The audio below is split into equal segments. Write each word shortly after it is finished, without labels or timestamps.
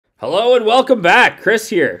Hello and welcome back, Chris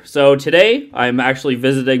here. So today I'm actually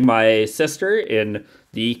visiting my sister in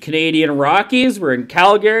the Canadian Rockies. We're in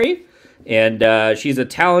Calgary, and she's a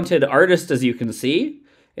talented artist, as you can see.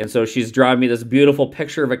 And so she's drawn me this beautiful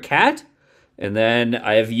picture of a cat. And then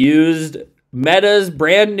I've used Meta's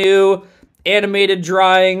brand new animated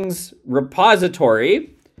drawings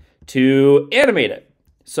repository to animate it.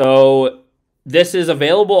 So this is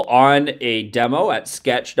available on a demo at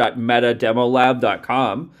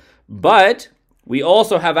sketch.metademolab.com. But we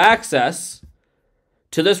also have access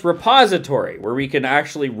to this repository where we can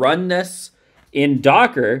actually run this in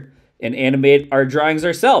Docker and animate our drawings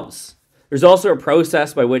ourselves. There's also a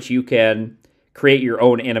process by which you can create your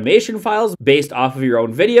own animation files based off of your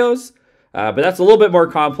own videos, but that's a little bit more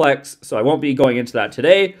complex, so I won't be going into that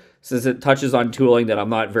today since it touches on tooling that I'm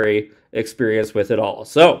not very experienced with at all.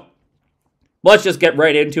 So let's just get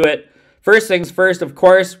right into it. First things first, of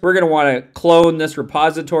course, we're going to want to clone this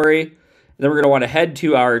repository. And then we're going to want to head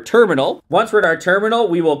to our terminal. Once we're in our terminal,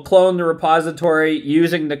 we will clone the repository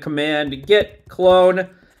using the command git clone.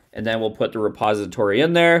 And then we'll put the repository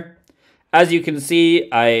in there. As you can see,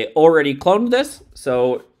 I already cloned this.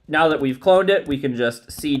 So now that we've cloned it, we can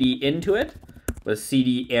just cd into it with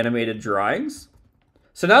cd animated drawings.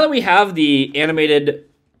 So now that we have the animated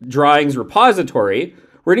drawings repository,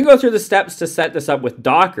 we're going to go through the steps to set this up with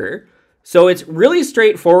Docker. So it's really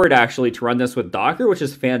straightforward, actually, to run this with Docker, which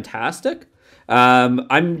is fantastic.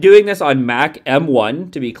 I'm doing this on Mac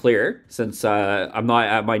M1, to be clear, since I'm not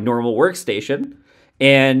at my normal workstation.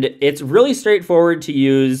 And it's really straightforward to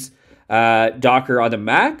use Docker on the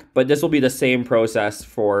Mac, but this will be the same process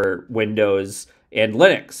for Windows and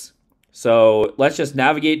Linux. So let's just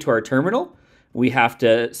navigate to our terminal. We have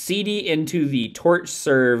to cd into the torch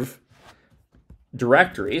serve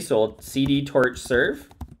directory. So we'll cd torch serve.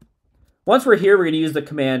 Once we're here, we're going to use the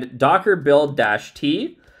command docker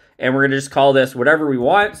build-t, and we're going to just call this whatever we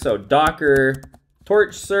want. So docker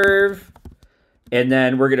torch serve, and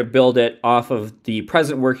then we're going to build it off of the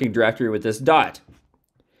present working directory with this dot.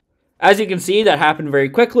 As you can see, that happened very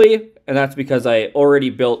quickly, and that's because I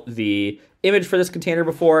already built the image for this container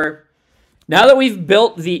before. Now that we've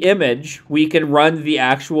built the image, we can run the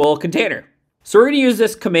actual container. So we're going to use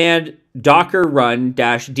this command docker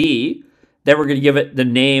run-d. Then we're going to give it the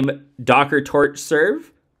name docker torch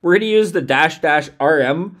serve. We're going to use the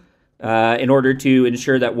 --rm in order to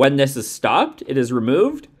ensure that when this is stopped, it is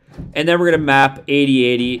removed. And then we're going to map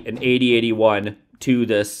 8080 and 8081 to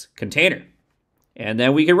this container. And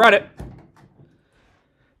then we can run it.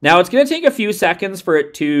 Now it's going to take a few seconds for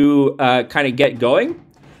it to kind of get going.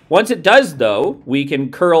 Once it does, though, we can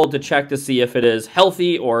curl to check to see if it is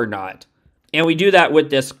healthy or not. And we do that with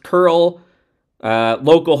this curl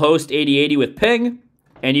localhost 8080 with ping,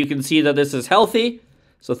 and you can see that this is healthy,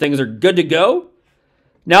 so things are good to go.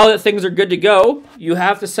 Now that things are good to go, you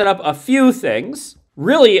have to set up a few things.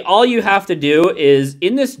 Really, all you have to do is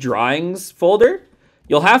in this drawings folder,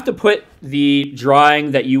 you'll have to put the drawing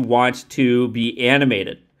that you want to be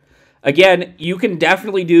animated. Again, you can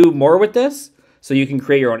definitely do more with this, so you can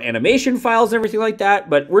create your own animation files and everything like that,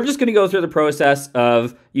 but we're just going to go through the process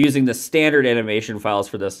of using the standard animation files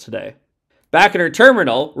for this today. Back in our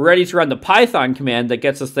terminal, we're ready to run the Python command that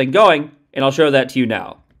gets this thing going, and I'll show that to you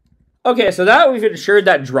now. Okay, so now that we've ensured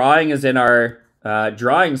that drawing is in our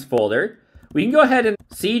drawings folder, we can go ahead and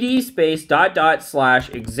cd space /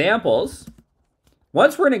 examples.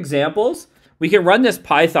 Once we're in examples, we can run this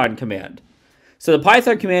Python command. So the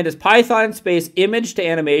Python command is python space image to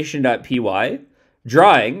animation.py,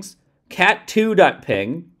 drawings,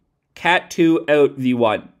 cat2.ping, cat2 out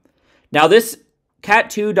v1. Now this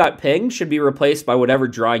cat2.ping should be replaced by whatever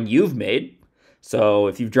drawing you've made. So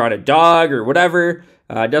if you've drawn a dog or whatever,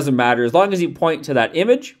 it doesn't matter as long as you point to that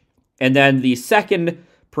image. And then the second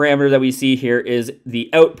parameter that we see here is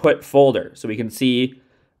the output folder. So we can see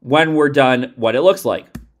when we're done what it looks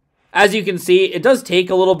like. As you can see, it does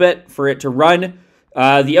take a little bit for it to run.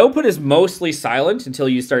 The output is mostly silent until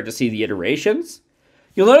you start to see the iterations.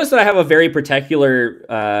 You'll notice that I have a very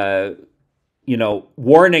particular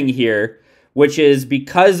warning here, which is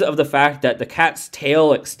because of the fact that the cat's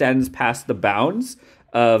tail extends past the bounds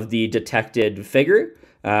of the detected figure.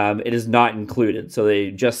 It is not included, so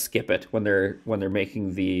they just skip it when they're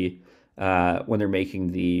making the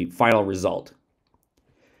final result.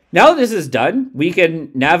 Now that this is done, we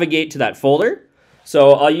can navigate to that folder.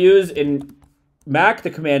 So I'll use in Mac the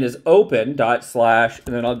command is open / and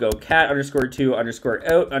then I'll go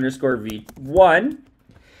cat_2_out_v1,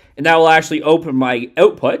 and that will actually open my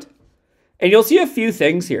output. And you'll see a few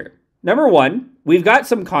things here. Number one, we've got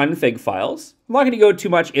some config files. I'm not going to go too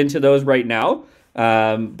much into those right now,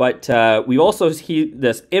 But we also see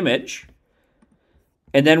this image,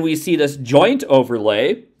 and then we see this joint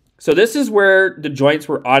overlay. So this is where the joints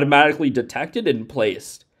were automatically detected and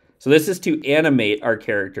placed. So this is to animate our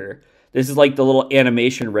character. This is like the little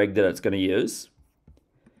animation rig that it's going to use.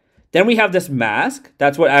 Then we have this mask.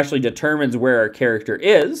 That's what actually determines where our character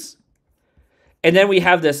is. And then we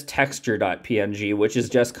have this texture.png, which is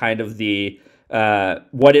just kind of the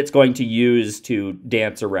what it's going to use to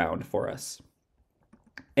dance around for us.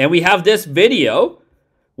 And we have this video,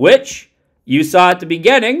 which you saw at the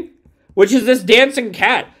beginning, which is this dancing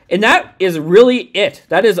cat. And that is really it.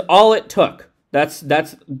 That is all it took. That's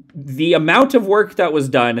the amount of work that was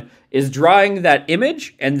done, is drawing that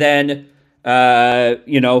image and then,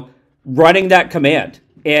 running that command.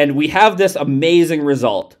 And we have this amazing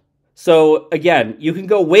result. So again, you can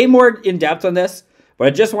go way more in depth on this, but I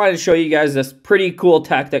just wanted to show you guys this pretty cool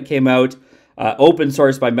tech that came out, open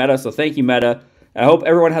source by Meta. So thank you, Meta. I hope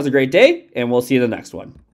everyone has a great day, and we'll see you in the next one.